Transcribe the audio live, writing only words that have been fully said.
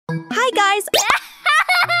Hi, guys.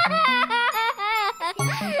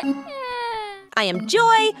 I am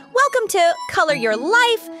Joy. Welcome to Color Your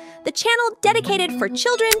Life, the channel dedicated for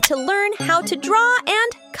children to learn how to draw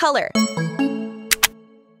and color.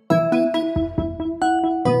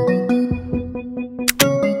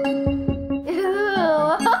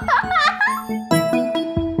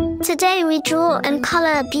 Today we draw and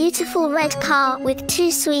color a beautiful red car with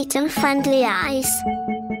two sweet and friendly eyes.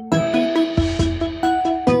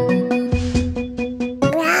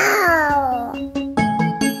 Wow!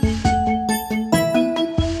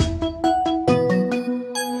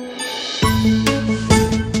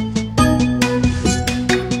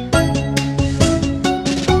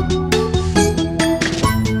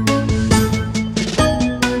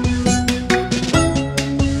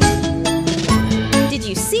 Did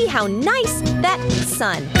you see how nice that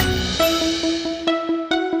sun?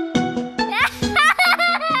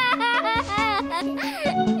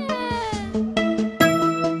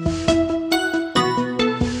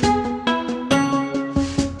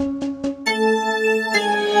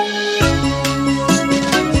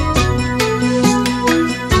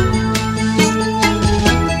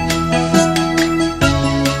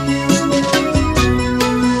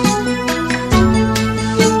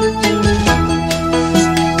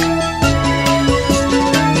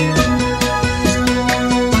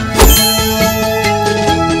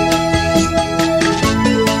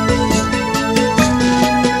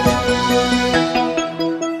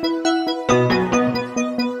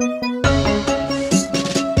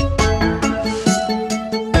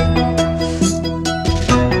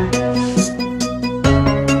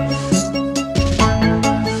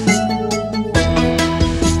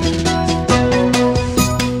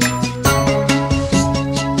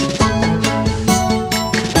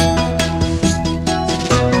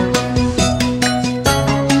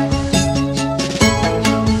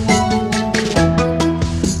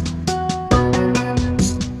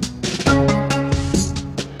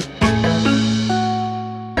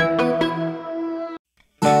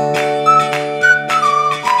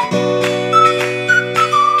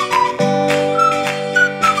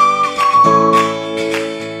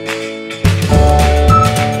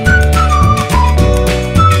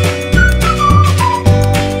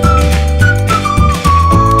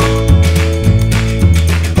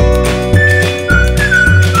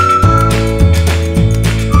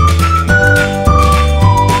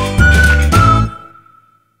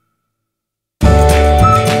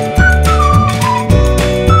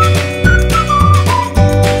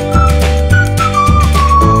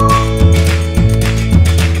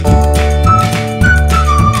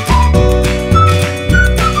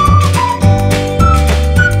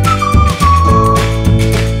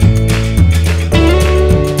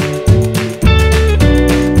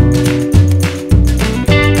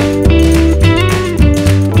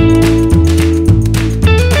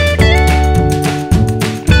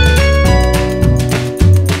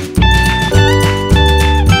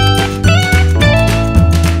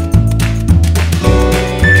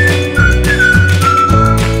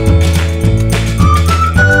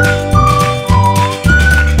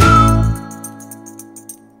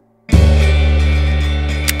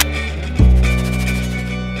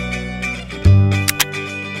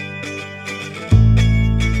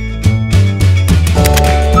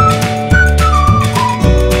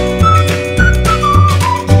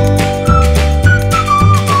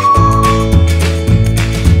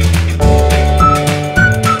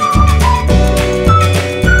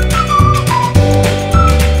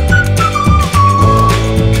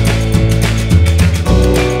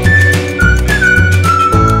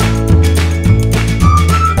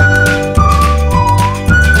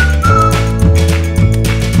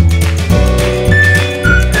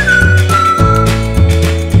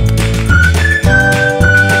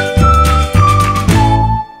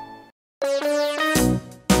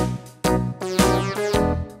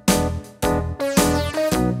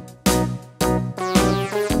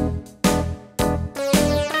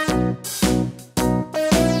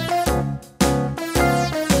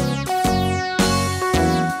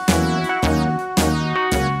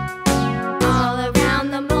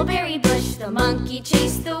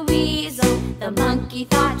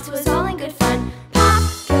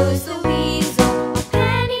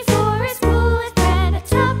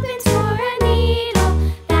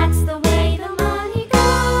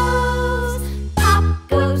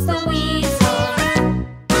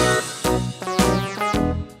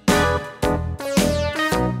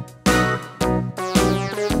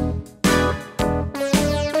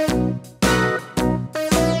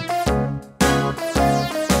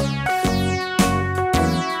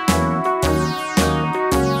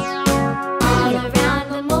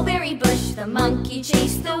 monkey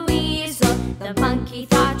chased the weasel. The monkey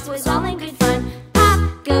thought 'twas all in good fun. Pop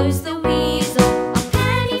goes the weasel. A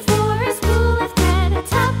penny for a spool of thread, a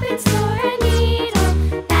tuppence for a needle.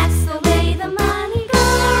 That's the way the money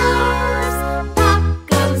goes. Pop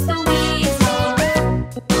goes the weasel.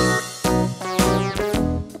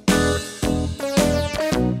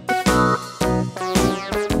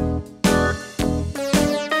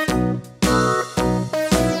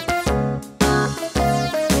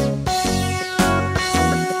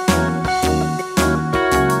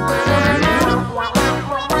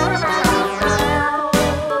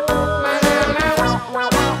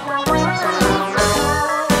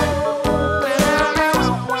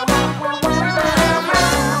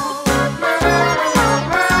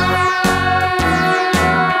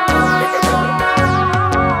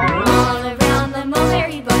 All around the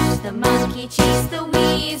mulberry bush, the monkey chased the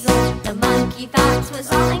weasel. The monkey thought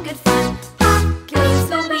 'twas all in good fun. Pop goes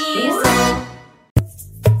the weasel.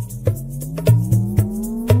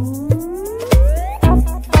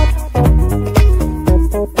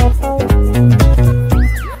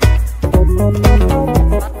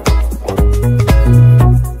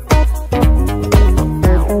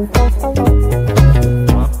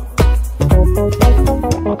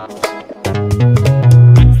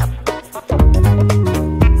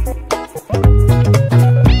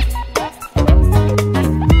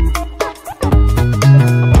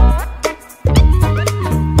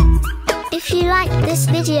 If you like this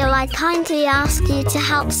video, I kindly ask you to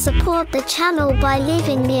help support the channel by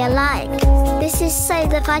leaving me a like. This is so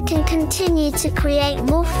that I can continue to create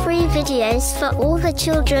more free videos for all the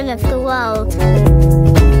children of the world.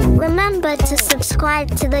 Remember to subscribe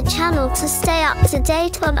to the channel to stay up to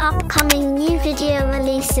date on upcoming new video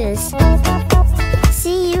releases.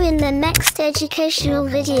 See you in the next educational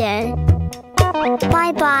video.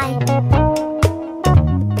 Bye bye.